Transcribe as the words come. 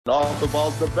Off the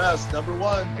ball's the best, number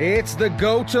one. It's the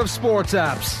GOAT of sports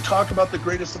apps. Talk about the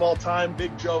greatest of all time.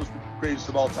 Big Joe's the greatest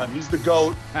of all time. He's the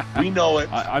GOAT. We know it.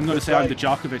 I'm going to say right. I'm the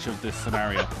Djokovic of this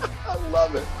scenario. I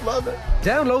love it. Love it.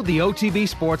 Download the OTB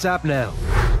Sports app now.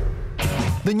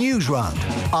 The Newsround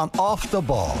on Off the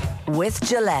Ball. With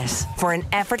Gillette for an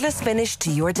effortless finish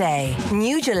to your day.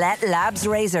 New Gillette Labs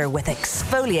Razor with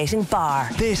exfoliating bar.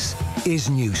 This is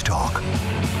News Talk.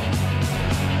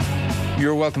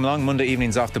 You're welcome along. Monday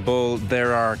evenings Off the Ball.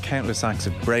 There are countless acts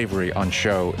of bravery on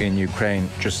show in Ukraine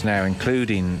just now,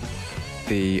 including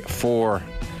the 4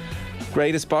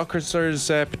 greatest boxers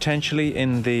potentially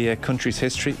in the country's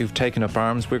history who've taken up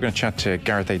arms. We're going to chat to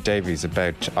Gareth A. Davies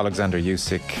about Alexander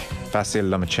Usyk, Vasyl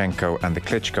Lomachenko and the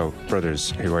Klitschko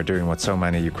brothers, who are doing what so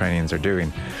many Ukrainians are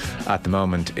doing at the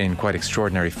moment in quite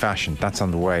extraordinary fashion. That's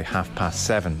on the way,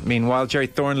 7:30. Meanwhile, Jerry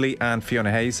Thornley and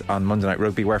Fiona Hayes on Monday Night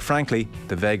Rugby, where frankly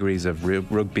the vagaries of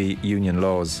rugby union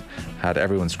laws had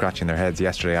everyone scratching their heads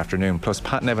yesterday afternoon. Plus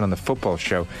Pat Nevin on the football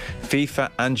show. FIFA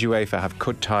and UEFA have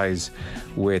cut ties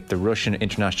with the Russian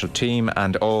international team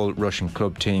and all Russian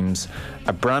club teams.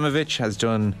 Abramovich has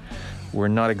done, we're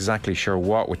not exactly sure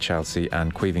what, with Chelsea,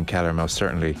 and Kelleher most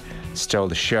certainly stole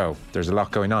the show. There's a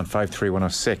lot going on.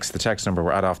 53106, the text number.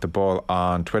 We're at Off the Ball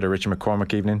on Twitter. Richie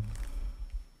McCormack, evening.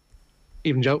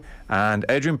 Evening, Joe. And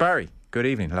Adrian Barry, good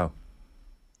evening. Hello.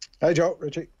 Hey, Joe.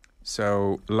 Richie.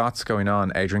 So lots going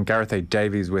on, Adrian. Gareth A.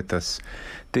 Davies with us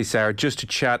this hour just to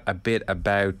chat a bit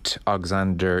about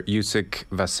Alexander Usyk,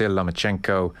 Vasyl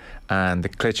Lomachenko and the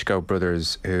Klitschko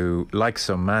brothers, who, like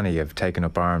so many, have taken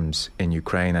up arms in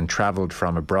Ukraine and travelled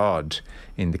from abroad,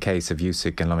 in the case of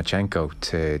Usyk and Lomachenko,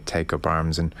 to take up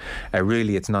arms. And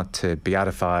really it's not to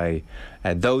beatify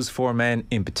those 4 men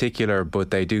in particular,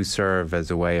 but they do serve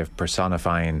as a way of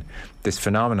personifying this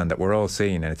phenomenon that we're all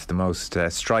seeing, and it's the most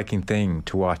striking thing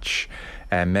to watch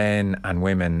men and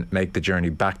women make the journey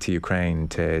back to Ukraine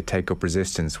to take up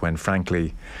resistance, when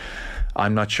frankly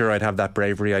I'm not sure I'd have that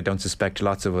bravery. I don't suspect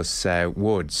lots of us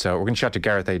would. So we're going to chat to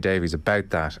Gareth A. Davies about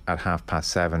that at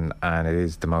 7:30, and it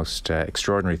is the most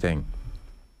extraordinary thing.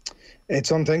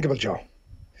 It's unthinkable, Joe.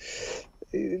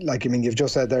 Like, I mean, you've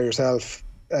just said there yourself,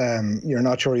 you're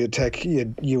not sure you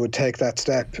would take that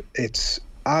step. It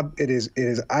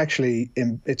is actually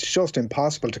it's just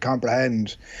impossible to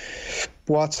comprehend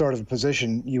what sort of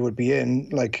position you would be in.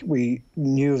 Like, we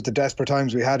knew of the desperate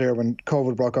times we had here when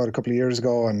COVID broke out a couple of years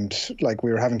ago, and like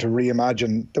we were having to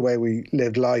reimagine the way we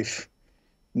lived life,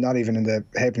 not even in the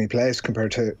halfpenny place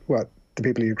compared to what the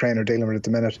people of Ukraine are dealing with at the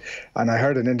minute. And I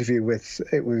heard an interview with,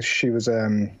 she was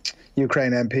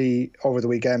Ukraine MP over the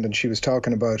weekend, and she was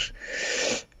talking about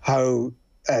how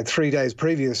 3 days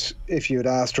previous, if you had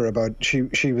asked her about,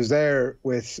 she was there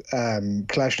with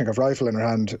Kalashnikov rifle in her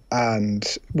hand,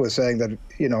 and was saying that,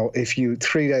 you know, if you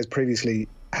 3 days previously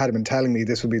had been telling me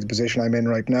this would be the position I'm in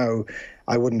right now,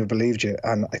 I wouldn't have believed you.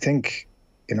 And I think,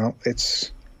 you know,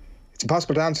 it's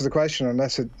impossible to answer the question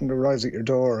unless it arrives at your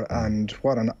door, and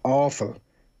what an awful,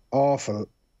 awful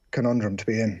conundrum to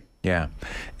be in. Yeah.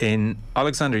 In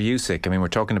Alexander Usyk, I mean, we're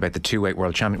talking about the 2-weight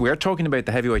world champion. We're talking about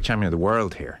the heavyweight champion of the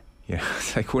world here. Yeah,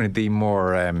 it's like one of the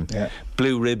more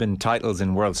blue ribbon titles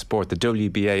in world sport. The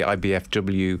WBA,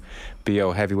 IBF,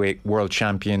 WBO heavyweight world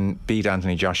champion beat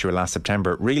Anthony Joshua last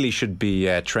September. Really should be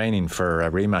training for a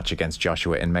rematch against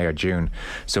Joshua in May or June.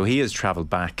 So he has travelled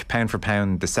back, pound for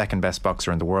pound, the second best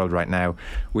boxer in the world right now.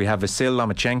 We have Vasyl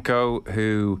Lomachenko,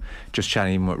 who, just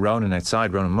chatting even with Ronan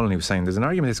outside, Ronan Mullen, he was saying there's an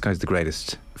argument this guy's the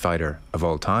greatest fighter of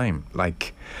all time.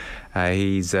 Like,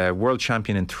 he's a world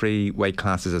champion in 3 weight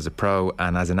classes as a pro,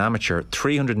 and as an amateur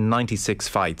 396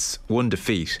 fights, 1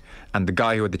 defeat, and the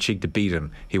guy who had the cheek to beat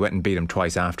him, he went and beat him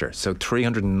twice after. So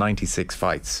 396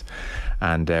 fights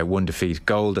and 1 defeat.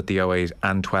 Gold at the 08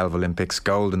 and 12 Olympics,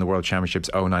 gold in the World Championships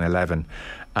 09-11,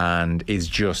 and is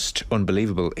just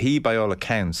unbelievable. He, by all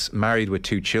accounts, married with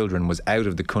 2 children, was out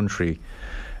of the country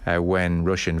when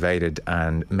Russia invaded,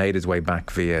 and made his way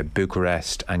back via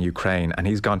Bucharest and Ukraine, and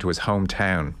he's gone to his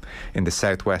hometown in the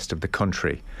southwest of the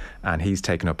country, and he's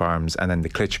taken up arms. And then the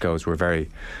Klitschkos we're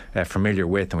very familiar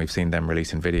with, and we've seen them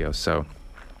releasing videos. So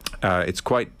it's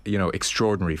quite, you know,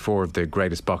 extraordinary. 4 of the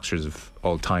greatest boxers of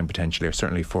all time potentially, or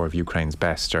certainly 4 of Ukraine's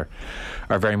best, are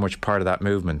very much part of that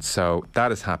movement. So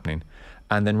that is happening.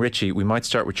 And then, Richie, we might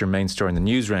start with your main story in the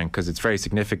Newsround, because it's very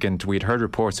significant. We'd heard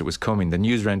reports it was coming. The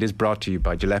Newsround is brought to you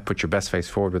by Gillette. Put your best face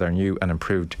forward with our new and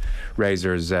improved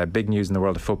razors. Big news in the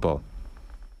world of football.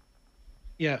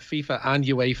 Yeah, FIFA and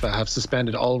UEFA have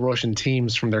suspended all Russian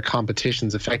teams from their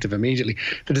competitions effective immediately.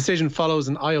 The decision follows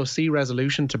an IOC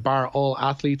resolution to bar all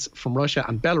athletes from Russia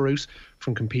and Belarus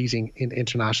from competing in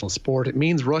international sport. It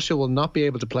means Russia will not be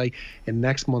able to play in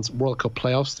next month's World Cup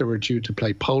playoffs. They were due to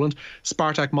play Poland.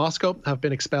 Spartak Moscow have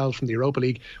been expelled from the Europa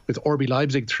League, with RB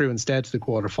Leipzig through instead to the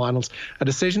quarterfinals. A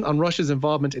decision on Russia's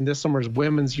involvement in this summer's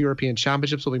Women's European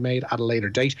Championships will be made at a later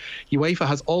date. UEFA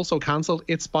has also cancelled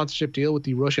its sponsorship deal with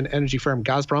the Russian energy firm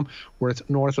Gazprom, worth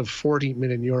north of €40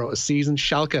 million a season.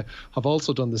 Schalke have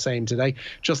also done the same today.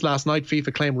 Just last night,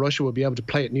 FIFA claimed Russia would be able to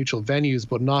play at neutral venues,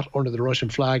 but not under the Russian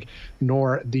flag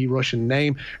nor the Russian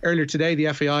name. Earlier today,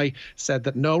 the FAI said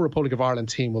that no Republic of Ireland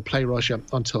team will play Russia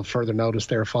until further notice.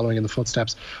 They are following in the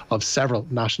footsteps of several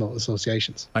national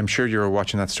associations. I'm sure you were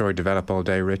watching that story develop all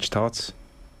day. Rich, thoughts?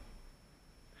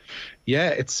 Yeah,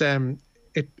 it's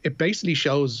it basically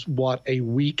shows what a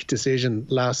weak decision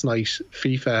last night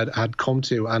FIFA had come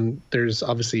to, and there's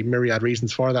obviously myriad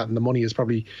reasons for that, and the money is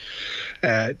probably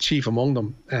chief among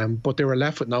them. But they were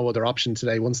left with no other option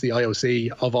today once the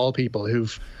IOC, of all people, who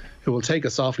will take a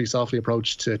softly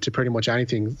approach to pretty much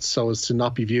anything so as to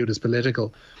not be viewed as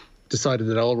political, decided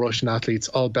that all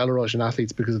Belarusian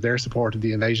athletes, because of their support of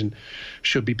the invasion,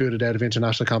 should be booted out of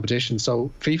international competition.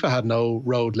 So FIFA had no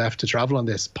road left to travel on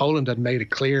this. Poland had made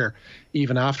it clear,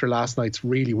 even after last night's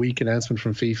really weak announcement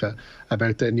from FIFA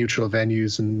about the neutral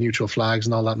venues and neutral flags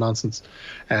and all that nonsense,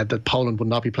 that Poland would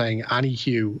not be playing any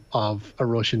hue of a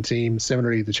Russian team.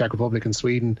 Similarly, the Czech Republic and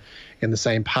Sweden, in the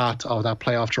same path of that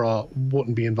playoff draw,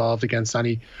 wouldn't be involved against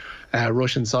any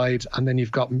Russian side. And then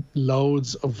you've got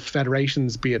loads of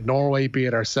federations, be it Norway, be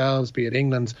it ourselves, be it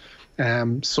England,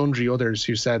 sundry others,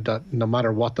 who said that no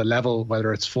matter what the level,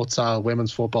 whether it's futsal,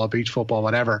 women's football, beach football,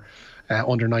 whatever,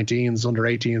 under 19s, under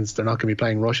 18s, they're not going to be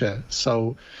playing Russia.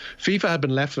 So FIFA had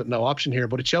been left with no option here,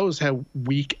 but it shows how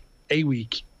weak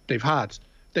they've had.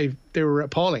 They were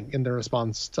appalling in their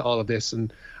response to all of this,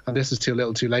 and this is too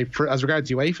little too late. As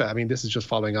regards UEFA, I mean, this is just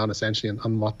following on essentially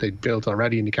on what they'd built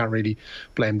already, and you can't really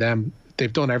blame them.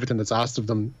 They've done everything that's asked of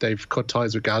them. They've cut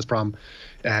ties with Gazprom.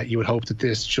 You would hope that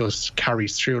this just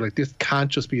carries through. Like, this can't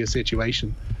just be a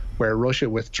situation where Russia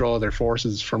withdraw their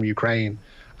forces from Ukraine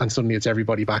and suddenly it's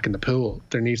everybody back in the pool.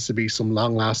 There needs to be some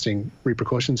long-lasting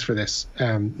repercussions for this,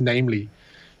 namely,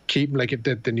 keep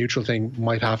the neutral thing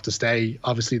might have to stay.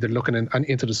 Obviously, they're looking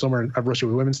into the summer at Russia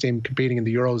women's team competing in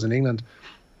the Euros in England.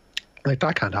 Like,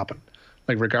 that can't happen.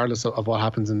 Like, regardless of what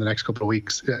happens in the next couple of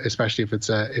weeks, especially if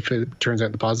it turns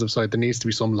out the positive side, there needs to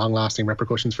be some long-lasting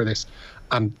repercussions for this,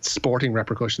 and sporting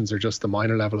repercussions are just the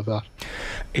minor level of that.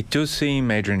 It does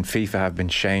seem, Adrian, FIFA have been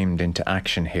shamed into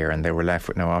action here, and they were left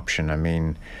with no option. I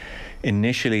mean,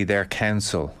 initially their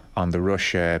council on the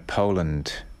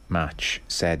Russia-Poland match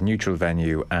said neutral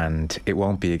venue, and it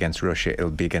won't be against Russia,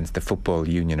 it'll be against the Football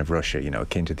Union of Russia,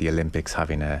 akin to the Olympics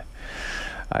having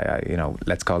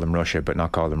let's call them Russia but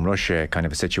not call them Russia kind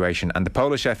of a situation. And the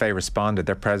Polish FA responded.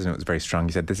 Their president was very strong.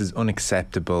 He said, this is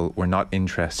unacceptable, we're not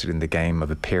interested in the game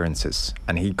of appearances,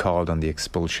 and he called on the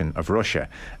expulsion of Russia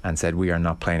and said, we are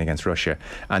not playing against Russia.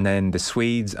 And then the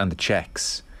Swedes and the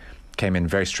Czechs came in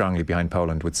very strongly behind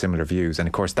Poland with similar views, and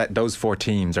of course those four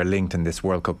teams are linked in this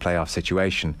World Cup playoff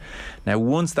situation. Now,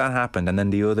 once that happened, and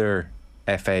then the other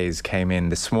FAs came in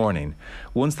this morning,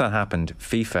 once that happened,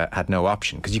 FIFA had no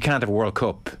option, because you can't have a World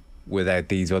Cup without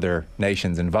these other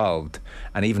nations involved,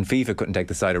 and even FIFA couldn't take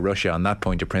the side of Russia on that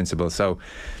point of principle. So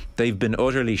they've been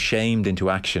utterly shamed into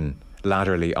action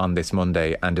laterally on this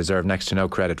Monday and deserve next to no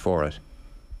credit for it.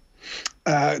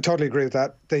 Totally agree with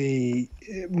that.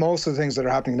 Most of the things that are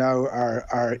happening now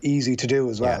are easy to do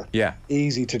as well. Yeah.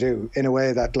 Easy to do in a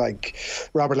way that, like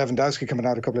Robert Lewandowski coming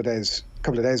out a couple of days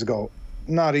ago,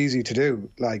 not easy to do.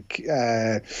 Like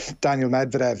Daniel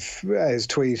Medvedev, his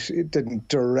tweet, it didn't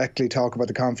directly talk about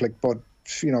the conflict, but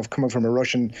coming from a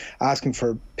Russian asking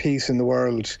for peace in the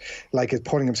world, like, it's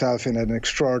putting himself in an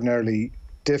extraordinarily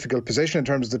difficult position in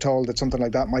terms of the toll that something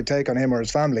like that might take on him or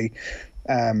his family.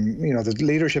 The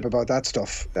leadership about that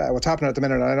stuff, what's happening at the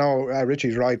minute, and I know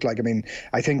Richie's right,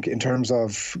 I think in terms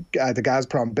of the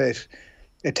Gazprom bit,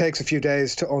 it takes a few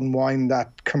days to unwind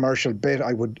that commercial bit.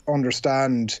 I would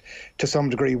understand to some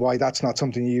degree why that's not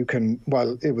something you can,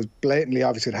 well, it was blatantly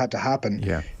obvious it had to happen.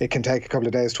 Yeah. It can take a couple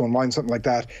of days to unwind something like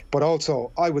that. But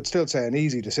also, I would still say an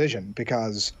easy decision,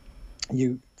 because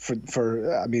a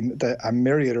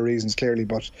myriad of reasons clearly,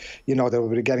 but they will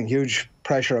be getting huge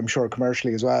pressure, I'm sure,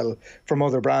 commercially as well, from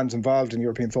other brands involved in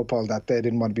European football, that they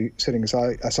didn't want to be sitting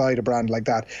aside a brand like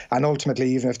that. And ultimately,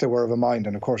 even if they were of a mind,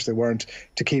 and of course they weren't,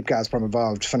 to keep Gazprom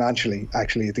involved financially,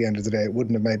 actually at the end of the day, it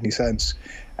wouldn't have made any sense.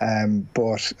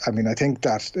 But I think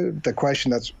that the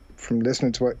question that's, from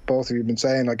listening to what both of you have been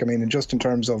saying, just in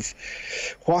terms of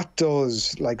what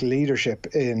does leadership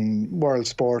in world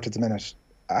sport at the minute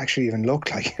actually even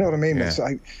look like, you know what I mean? Yeah.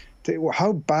 It's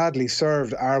how badly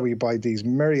served are we by these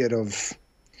myriad of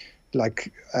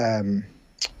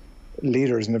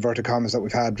leaders in inverted commas that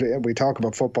we've had. We talk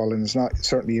about football and it's not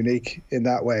certainly unique in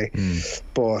that way,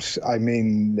 but I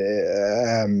mean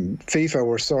FIFA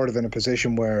were sort of in a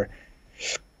position where,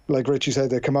 like Richie said,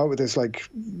 they come out with this like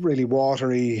really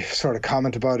watery sort of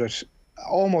comment about it,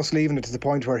 almost leaving it to the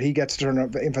point where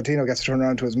Infantino gets to turn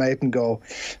around to his mate and go,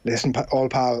 listen,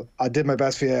 old pal, I did my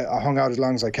best for you, I hung out as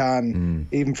long as I can,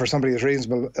 even for somebody as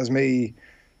reasonable as me,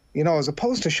 as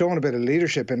opposed to showing a bit of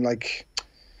leadership in like,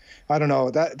 I don't know,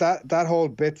 that whole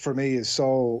bit for me is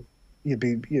so,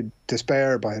 you'd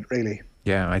despair by it, really.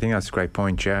 Yeah, I think that's a great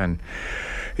point, Jan.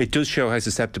 It does show how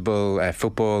susceptible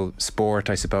football, sport,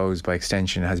 I suppose, by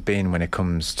extension, has been when it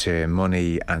comes to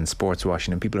money and sports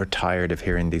washing. And people are tired of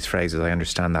hearing these phrases. I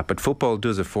understand that. But football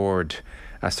does afford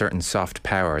a certain soft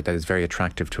power that is very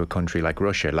attractive to a country like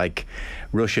Russia. Like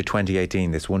Russia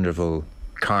 2018, this wonderful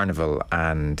carnival,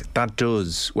 and that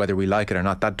does, whether we like it or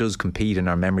not, that does compete in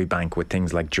our memory bank with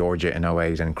things like Georgia in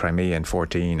 08 and Crimea in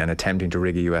 14 and attempting to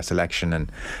rig a US election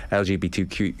and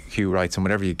LGBTQ rights and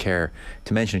whatever you care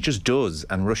to mention. It just does,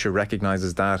 and Russia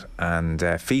recognises that, and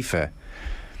FIFA,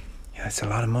 it's a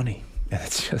lot of money.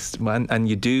 It's just, and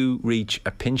you do reach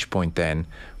a pinch point then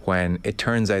when it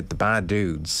turns out the bad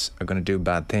dudes are going to do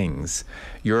bad things.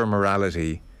 Your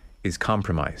morality is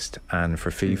compromised, and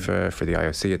for FIFA, for the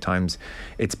IOC at times,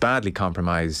 it's badly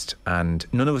compromised, and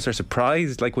none of us are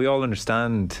surprised. Like, we all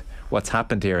understand what's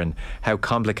happened here and how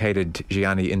complicated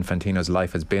Gianni Infantino's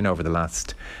life has been over the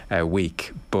last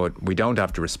week, but we don't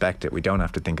have to respect it. We don't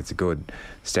have to think it's a good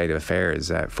state of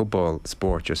affairs. Football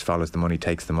sport just follows the money,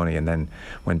 takes the money, and then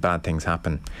when bad things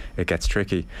happen, it gets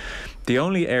tricky. The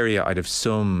only area I'd have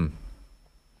some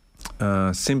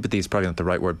sympathy is probably not the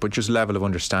right word, but just level of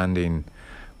understanding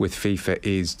with FIFA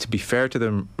is, to be fair to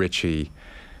them, Richie,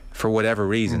 for whatever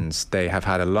reasons, they have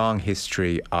had a long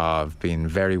history of being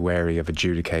very wary of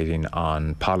adjudicating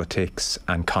on politics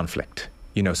and conflict.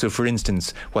 So for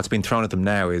instance, what's been thrown at them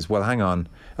now is, well, hang on,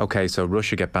 okay, so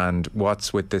Russia get banned,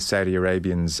 what's with the Saudi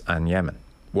Arabians and Yemen?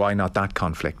 Why not that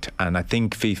conflict? And I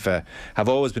think FIFA have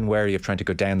always been wary of trying to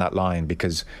go down that line,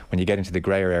 because when you get into the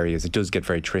greyer areas, it does get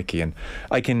very tricky, and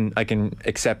I can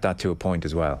accept that to a point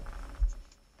as well.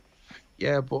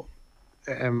 Yeah, but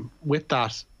with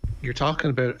that, you're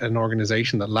talking about an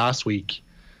organisation that last week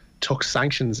took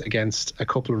sanctions against a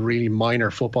couple of really minor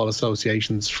football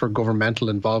associations for governmental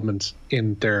involvement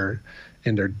in their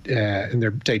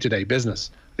day-to-day business.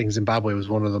 I think Zimbabwe was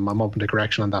one of them. I'm open to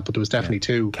correction on that, but there was definitely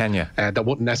two. Kenya. That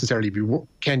wouldn't necessarily be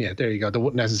Kenya. There you go. That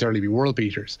wouldn't necessarily be world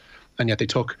beaters, and yet they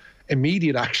took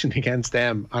immediate action against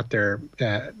them at their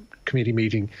committee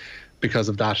meeting because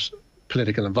of that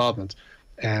political involvement.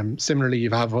 Similarly, you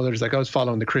have others, like I was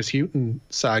following the Chris Hughton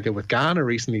saga with Ghana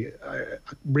recently,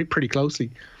 pretty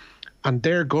closely, and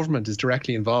their government is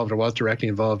directly involved, or was directly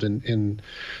involved in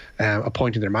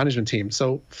appointing their management team.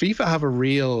 So FIFA have a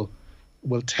real,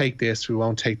 we'll take this, we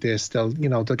won't take this. They'll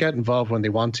get involved when they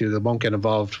want to. They won't get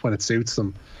involved when it suits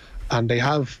them, and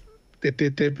they've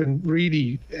been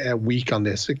really weak on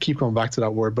this. I keep going back to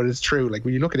that word, but it's true. Like,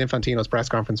 when you look at Infantino's press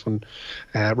conference when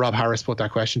Rob Harris put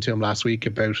that question to him last week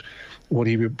about would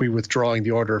he be withdrawing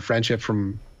the order of friendship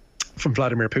from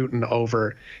Vladimir Putin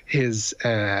over his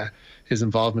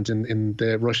involvement in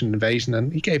the Russian invasion,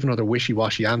 and he gave another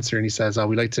wishy-washy answer, and he says,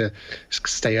 we like to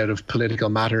stay out of political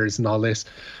matters and all this.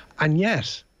 And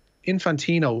yet,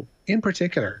 Infantino in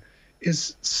particular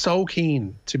is so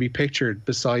keen to be pictured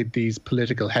beside these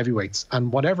political heavyweights,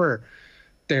 and whatever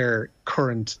their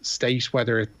current state,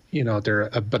 whether they're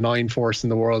a benign force in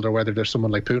the world or whether they're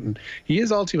someone like Putin, he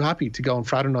is all too happy to go and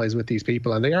fraternize with these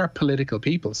people, and they are political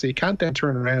people. So you can't then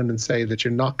turn around and say that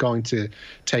you're not going to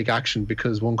take action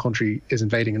because one country is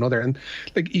invading another. And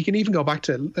like, you can even go back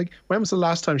to, like, when was the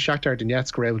last time Shakhtar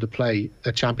Donetsk were able to play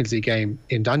a Champions League game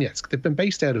in Donetsk? They've been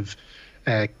based out of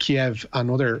Kiev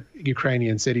and other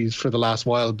Ukrainian cities for the last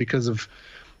while because of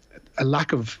a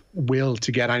lack of will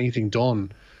to get anything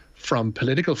done from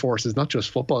political forces, not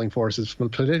just footballing forces, from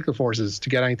political forces, to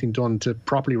get anything done to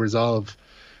properly resolve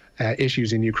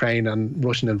issues in Ukraine and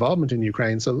Russian involvement in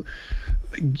Ukraine. So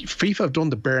FIFA have done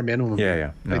the bare minimum.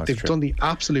 Yeah. No, they've done the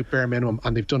absolute bare minimum,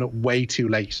 and they've done it way too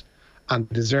late, and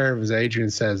deserve, as Adrian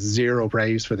says, zero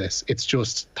praise for this. It's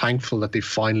just thankful that they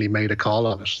finally made a call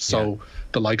on it. So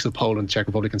the likes of Poland, Czech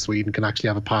Republic and Sweden can actually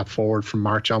have a path forward from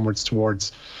March onwards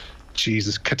towards,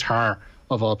 Qatar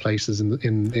of all places in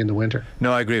the winter.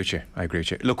 No, I agree with you.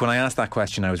 Look, when I asked that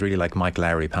question, I was really like Mike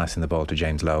Lowry passing the ball to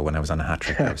James Lowe when I was on a hat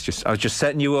trick. I was just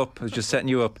setting you up.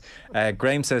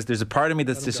 Graham says there's a part of me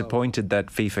that's disappointed that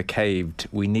FIFA caved.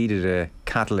 We needed a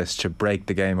catalyst to break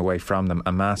the game away from them.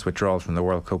 A mass withdrawal from the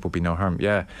World Cup would be no harm.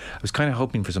 Yeah, I was kind of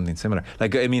hoping for something similar.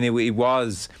 Like, I mean, it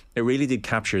really did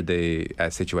capture the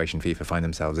situation FIFA find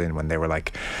themselves in when they were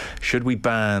like, should we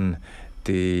ban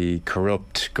the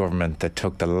corrupt government that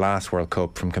took the last World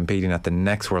Cup from competing at the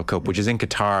next World Cup, which is in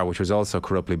Qatar, which was also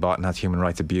corruptly bought and has human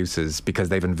rights abuses because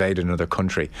they've invaded another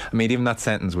country. I mean, even that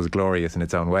sentence was glorious in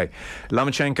its own way.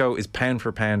 Lomachenko is pound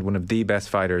for pound one of the best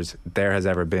fighters there has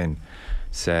ever been,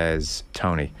 says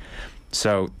Tony.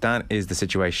 So that is the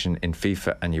situation in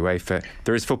FIFA and UEFA.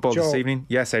 There is football this evening.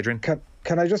 Yes, Adrian?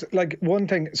 Can I just, like, one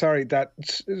thing, sorry, that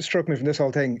struck me from this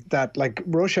whole thing, that, like,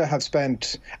 Russia have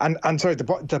spent, and sorry,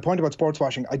 the point about sports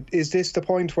washing, is this the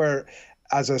point where,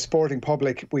 as a sporting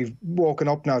public, we've woken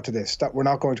up now to this, that we're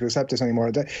not going to accept this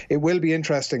anymore? It will be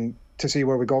interesting to see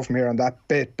where we go from here on that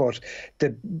bit, but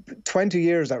the 20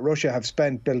 years that Russia have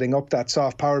spent building up that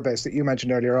soft power base that you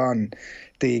mentioned earlier on,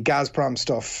 the Gazprom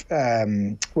stuff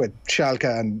with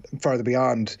Schalke and further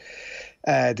beyond,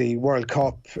 the World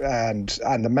Cup and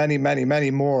the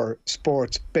many more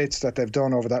sports bits that they've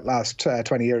done over that last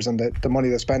 20 years and the money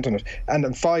they spent on it, and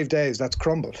in 5 days that's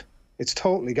crumbled. It's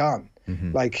totally gone.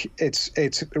 Like,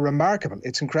 it's remarkable,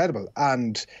 it's incredible.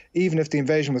 And even if the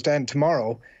invasion was to end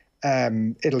tomorrow,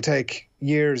 it'll take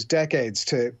years, decades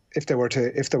if they were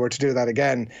to do that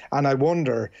again. And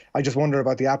I just wonder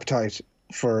about the appetite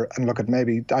for, and look, at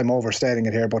maybe I'm overstating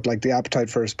it here, but like the appetite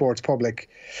for a sports public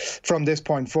from this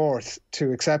point forth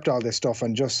to accept all this stuff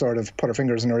and just sort of put our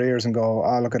fingers in our ears and go,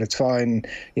 look, it's fine,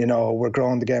 we're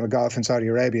growing the game of golf in Saudi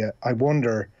Arabia.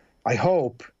 I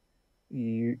hope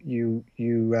you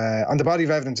on the body of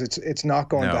evidence it's not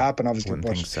going to happen, obviously. I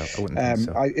wouldn't think so.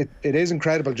 It is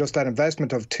incredible, just that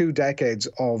investment of 2 decades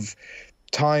of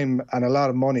time and a lot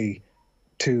of money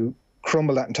to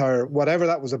crumble that entire, whatever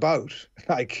that was about.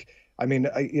 Like, I mean,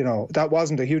 that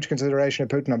wasn't a huge consideration of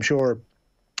Putin, I'm sure,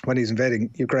 when he's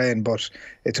invading Ukraine, but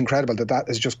it's incredible that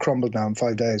has just crumbled now in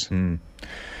 5 days.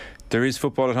 There is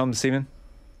football at home this evening?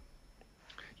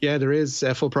 Yeah, there is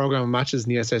a full programme of matches in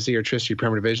the SSE or Tristry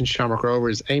Premier Division. Shamrock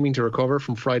Rovers aiming to recover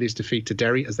from Friday's defeat to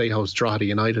Derry as they host Drogheda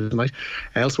United tonight.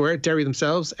 Elsewhere, Derry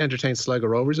themselves entertain Sligo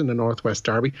Rovers in the Northwest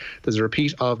Derby. There's a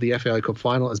repeat of the FAI Cup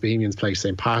final as Bohemians play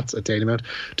St Pat's at Dalymount.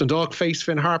 Dundalk face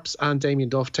Finn Harps and Damien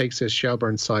Duff takes his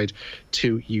Shelbourne side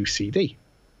to UCD.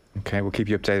 Okay, we'll keep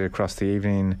you updated across the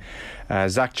evening.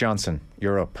 Zach Johnson,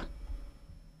 you're up.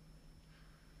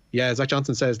 Yeah, Zach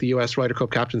Johnson says the US Ryder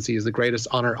Cup captaincy is the greatest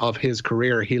honour of his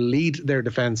career. He'll lead their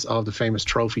defence of the famous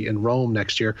trophy in Rome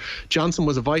next year. Johnson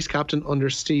was a vice-captain under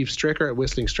Steve Stricker at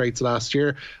Whistling Straits last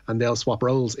year, and they'll swap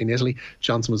roles in Italy.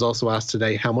 Johnson was also asked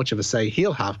today how much of a say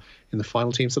he'll have in the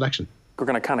final team selection. We're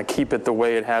going to kind of keep it the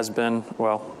way it has been,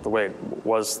 well, the way it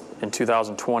was in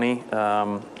 2020.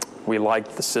 We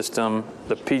liked the system.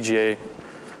 The PGA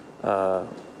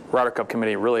Ryder Cup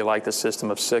committee really liked the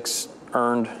system of 6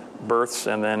 earned berths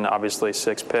and then obviously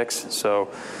 6 picks. So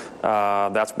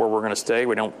that's where we're going to stay.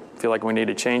 We don't feel like we need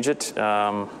to change it.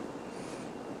 And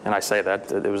I say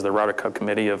that it was the Ryder Cup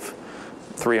committee of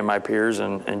 3 of my peers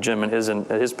and Jim and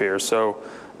his peers. So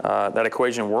that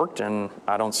equation worked, and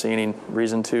I don't see any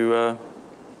reason to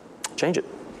change it.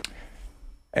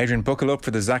 Adrian, buckle up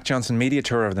for the Zach Johnson media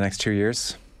tour over the next 2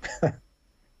 years.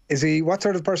 Is he, what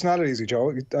sort of personality is he,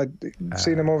 Joe? I've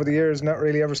seen him over the years, not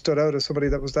really ever stood out as somebody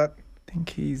that was that. I think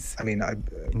he's, I mean, I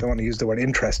don't want to use the word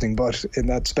interesting, but in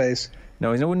that space.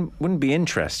 No, it wouldn't be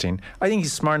interesting. I think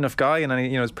he's a smart enough guy, and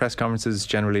his press conferences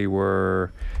generally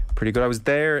were pretty good. I was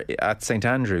there at St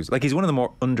Andrews. Like, he's one of the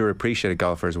more underappreciated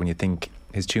golfers when you think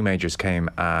his 2 majors came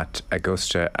at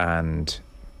Augusta and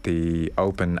the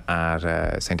Open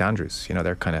at St Andrews.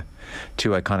 They're kind of 2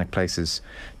 iconic places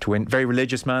to win. Very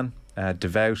religious man,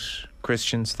 devout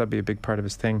Christian, so that'd be a big part of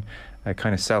his thing.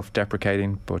 Kind of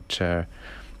self-deprecating, but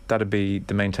that'd be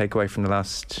the main takeaway from the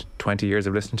last 20 years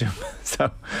of listening to him.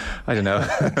 So, I don't know.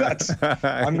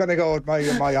 I'm going to go with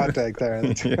my hot take there.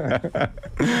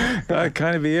 That'd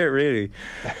kind of be it, really.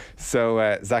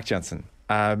 So, Zach Johnson.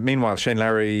 Meanwhile, Shane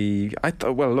Lowry, I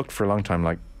thought, it looked for a long time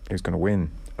like he was going to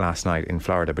win last night in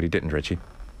Florida, but he didn't, Richie.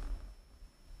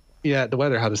 Yeah, the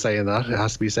weather had a say in that, it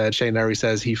has to be said. Shane Lowry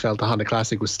says he felt the Honda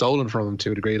Classic was stolen from him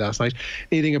to a degree last night,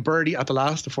 needing a birdie at the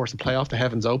last to force a play off the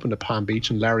Heavens Open at Palm Beach,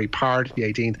 and Lowry parred the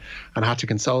 18th and had to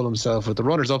console himself with the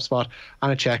runners-up spot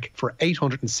and a cheque for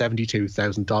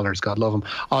 $872,000. God love him.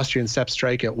 Austrian Sepp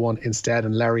Straka won instead,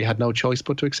 and Lowry had no choice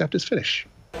but to accept his finish.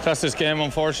 That's this game,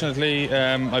 unfortunately.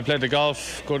 I played the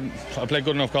golf good. I played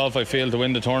good enough golf, I feel, to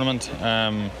win the tournament.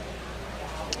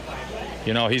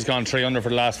 He's gone 3 under for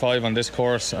the last 5 on this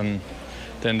course, and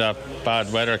then that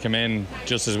bad weather came in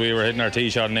just as we were hitting our tee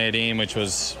shot in 18, which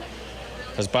was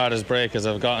as bad as break as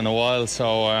I've got in a while.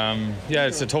 So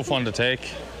it's a tough one to take.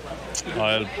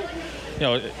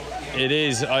 It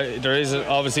is. There is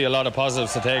obviously a lot of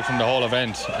positives to take from the whole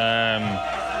event.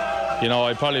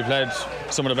 I probably played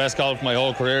some of the best golf my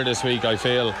whole career this week, I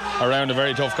feel, around a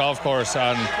very tough golf course,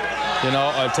 and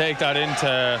I'll take that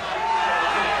into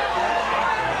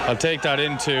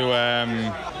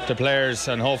the players,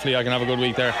 and hopefully I can have a good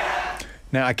week there.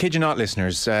 Now, I kid you not,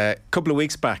 listeners, a couple of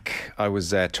weeks back I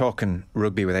was talking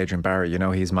rugby with Adrian Barry.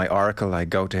 He's my oracle. I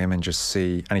go to him and just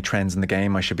see any trends in the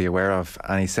game I should be aware of,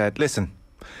 and he said, listen,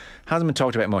 hasn't been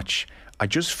talked about much. I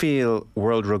just feel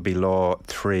World Rugby Law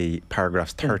 3,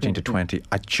 paragraphs 13 to 20,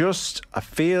 I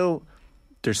feel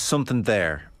there's something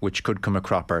there which could come a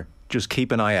cropper. Just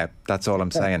keep an eye out. That's all I'm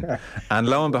saying. And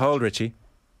lo and behold, Richie.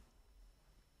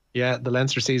 Yeah, the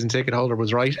Leinster season ticket holder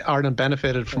was right. Ireland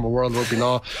benefited from a World Rugby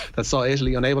Law that saw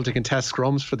Italy unable to contest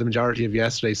scrums for the majority of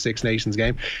yesterday's Six Nations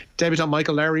game. Debutant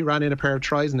Michael Lowry ran in a pair of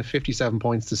tries and a 57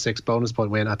 points to 6 bonus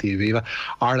point win at the Aviva.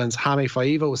 Ireland's Hame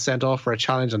Faiva was sent off for a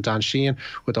challenge on Dan Sheehan,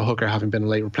 with the hooker having been a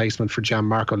late replacement for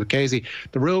Gianmarco Lucchesi.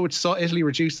 The rule which saw Italy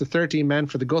reduce to 13 men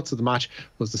for the guts of the match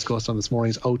was discussed on this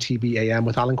morning's OTB AM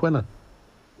with Alan Quinlan.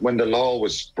 When the law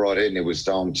was brought in, it was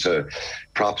down to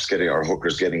props getting or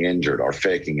hookers getting injured or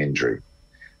faking injury.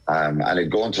 And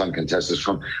it go into uncontested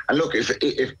scrum. And look, if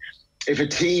a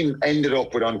team ended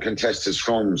up with uncontested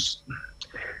scrums,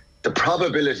 the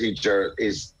probability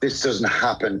is this doesn't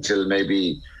happen till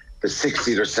maybe the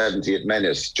 60th or 70th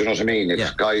minute. Do you know what I mean?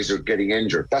 If guys are getting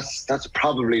injured, that's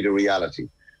probably the reality.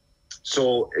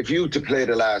 So if you to play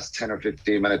the last 10 or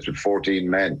 15 minutes with 14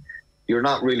 men, you're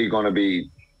not really going to be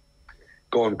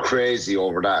going crazy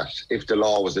over that if the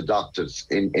law was adopted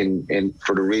in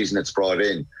for the reason it's brought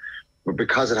in. But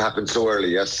because it happened so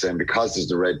early yesterday, and because there's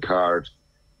the red card,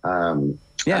 and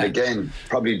again,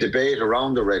 probably debate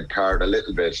around the red card a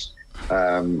little bit.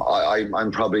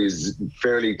 I'm probably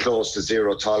fairly close to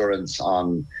zero tolerance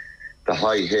on the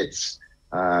high hits.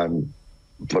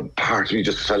 But part of me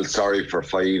just felt sorry for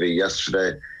Faiva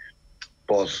yesterday.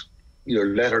 But your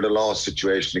letter to law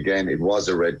situation, again, it was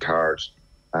a red card.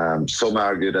 Some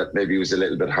argue that maybe he was a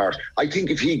little bit harsh. I think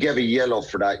if he gave a yellow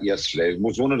for that yesterday, it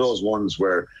was one of those ones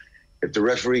where if the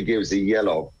referee gives a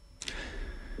yellow,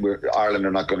 Ireland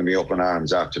are not going to be up in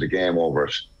arms after the game over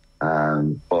it.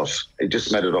 But it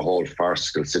just made it a whole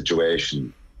farcical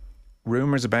situation.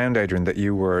 Rumours abound, Adrian, that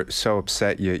you were so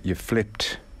upset you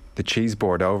flipped the cheese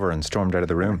board over and stormed out of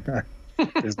the room.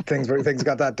 Things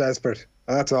got that desperate.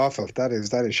 That's awful. That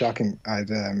is shocking. I'd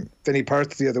Vinny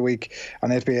Perth the other week on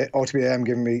OTBAM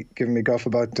giving me guff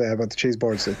about the cheese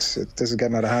boards. This is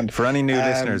getting out of hand. For any new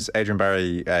listeners, Adrian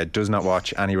Barry does not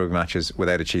watch any rugby matches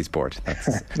without a cheese board.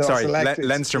 No, sorry,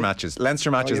 Leinster matches.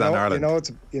 Leinster matches and Ireland.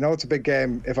 It's a big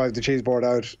game. If I have the cheese board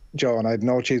out, Joe, and I had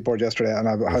no cheese board yesterday, and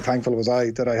how thankful was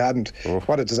I that I hadn't. Oh.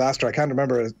 What a disaster! I can't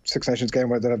remember a Six Nations game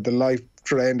where they have the life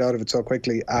drained out of it so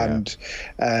quickly, and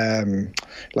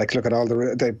look at all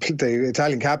the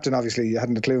Italian captain. Obviously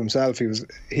hadn't a clue himself.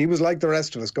 He was like the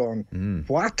rest of us, going,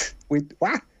 what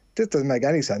this doesn't make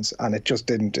any sense, and it just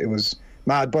didn't. It was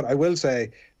mad. But I will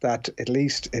say that at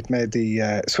least it made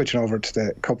the switching over to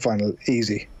the cup final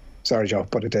easy. Sorry, Joe,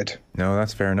 but it did. No,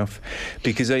 that's fair enough.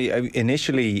 Because I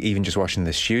initially, even just watching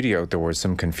the studio, there was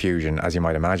some confusion, as you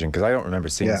might imagine, because I don't remember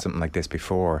seeing something like this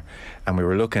before. And we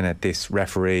were looking at this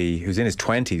referee who's in his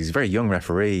 20s, he's a very young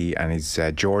referee, and he's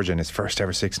Georgia in his first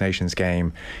ever Six Nations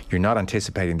game. You're not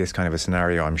anticipating this kind of a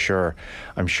scenario, I'm sure.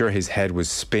 I'm sure his head was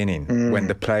spinning when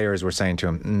the players were saying to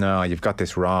him, no, you've got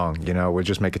this wrong, we'll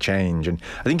just make a change. And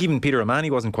I think even Peter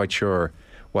O'Mahony wasn't quite sure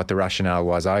what the rationale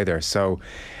was either. So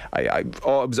I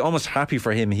was almost happy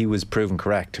for him he was proven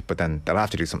correct, but then they'll have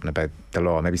to do something about the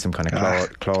law, maybe some kind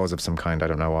of clause of some kind, I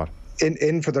don't know what.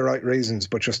 In for the right reasons,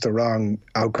 but just the wrong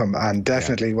outcome. And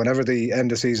definitely whenever the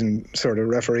end of season sort of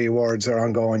referee awards are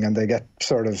ongoing and they get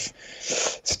sort of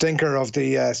stinker of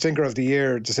the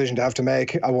year decision to have to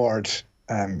make award,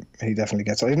 he definitely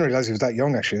gets. I didn't realise he was that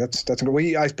young. Actually, that's.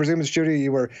 I presume in the studio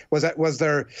you were. Was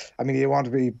there? I mean, you want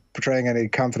to be portraying any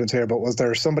confidence here, but was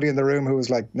there somebody in the room who was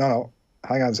like, no,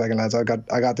 hang on a second, lads, I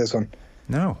got this one.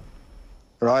 No.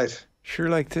 Right. Sure,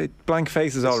 like the blank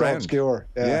faces all around. Obscure.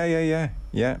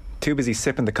 Yeah. Too busy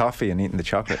sipping the coffee and eating the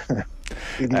chocolate.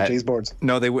 Eating the cheese boards.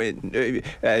 No, there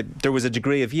was a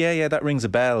degree of that rings a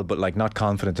bell, but like not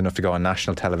confident enough to go on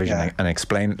national television and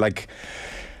explain. Like,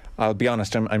 I'll be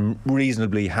honest, I'm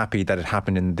reasonably happy that it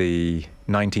happened in the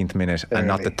 19th minute and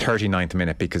not the 39th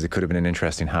minute, because it could have been an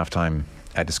interesting halftime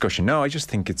discussion. No, I just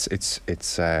think it's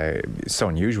so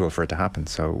unusual for it to happen,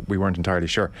 so we weren't entirely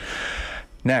sure.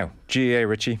 Now, GAA,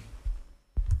 Richie.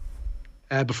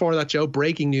 Before that, Joe,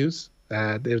 breaking news.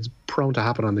 It was prone to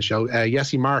happen on the show.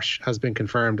 Jesse Marsh has been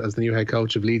confirmed as the new head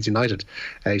coach of Leeds United.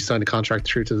 He signed a contract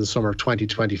through to the summer of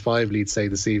 2025, Leeds say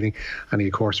this evening, and he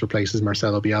of course replaces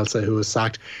Marcelo Bielsa, who was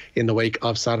sacked in the wake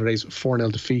of Saturday's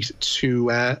 4-0 defeat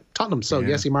to Tottenham. So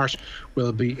Jesse Marsh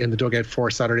will be in the dugout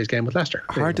for Saturday's game with Leicester.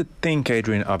 Hard to think,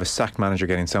 Adrian, of a sacked manager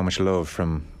getting so much love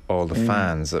from all the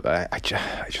fans. I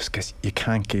just guess you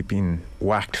can't keep being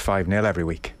whacked 5-0 every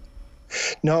week.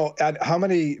 No, and how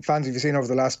many fans have you seen over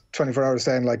the last 24 hours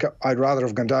saying, like, I'd rather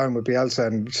have gone down with Bielsa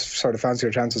and sort of fancy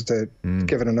your chances to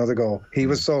give it another go? He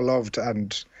was so loved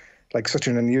and like such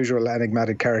an unusual,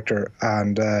 enigmatic character.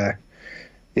 And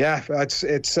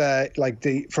it's like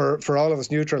for all of us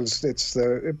neutrals, it's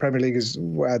the Premier League is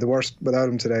the worst without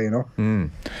him today, you know.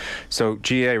 So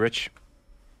GA, Rich.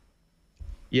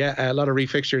 Yeah, a lot of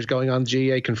refixtures going on.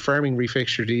 GA confirming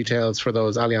refixture details for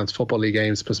those Allianz Football League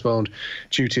games postponed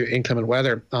due to inclement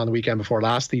weather on the weekend before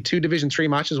last. The 2 Division 3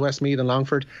 matches, Westmeath and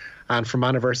Longford, and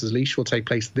Fermanagh versus Laois, will take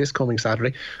place this coming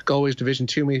Saturday. Galway's Division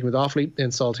 2 meeting with Offaly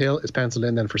in Salt Hill is penciled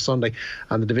in then for Sunday,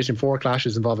 and the Division 4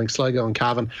 clashes involving Sligo and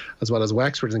Cavan, as well as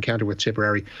Wexford's encounter with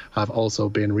Tipperary, have also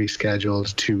been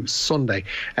rescheduled to Sunday.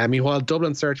 Meanwhile,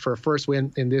 Dublin's search for a first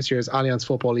win in this year's Allianz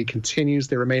Football League continues.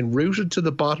 They remain rooted to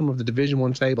the bottom of the Division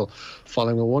 1 table,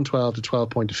 following a 112 to 12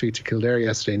 point defeat to Kildare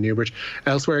yesterday in Newbridge.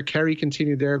 Elsewhere, Kerry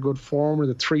continued their good form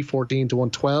with a 3-14 to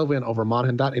 112 win over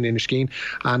Monaghan, that in Inniskeen,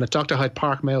 and at Dr. Hyde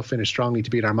Park, Mayo finished strongly to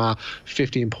beat Armagh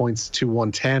 15 points to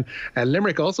 110.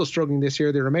 Limerick also struggling this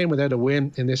year. They remain without a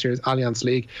win in this year's Allianz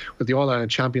League, with the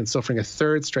All-Ireland champions suffering a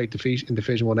third straight defeat in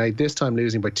Division 1A, this time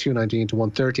losing by 219 to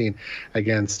 113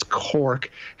 against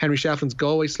Cork. Henry Shefflin's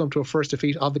Galway slumped to a first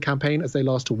defeat of the campaign as they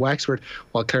lost to Wexford,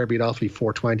 while Clare beat Offaly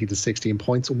 420 to 16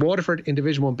 points. Waterford in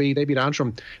Division 1B, they beat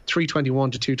Antrim 321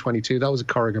 to 222. That was at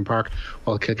Corrigan Park,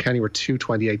 while Kilkenny were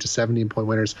 228 to 17 point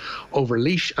winners over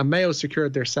Laois. And Mayo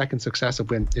secured their second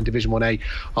successive win in Division 1A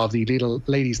of the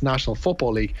Ladies National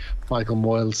Football League, Michael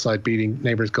Moyle's side beating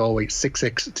neighbours Galway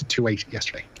 6-6 to 2-8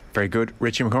 yesterday. Very good.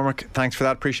 Richie McCormack, thanks for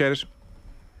that, appreciate it.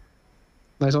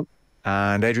 Nice one.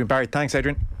 And Adrian Barry, thanks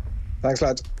Adrian. Thanks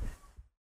lads.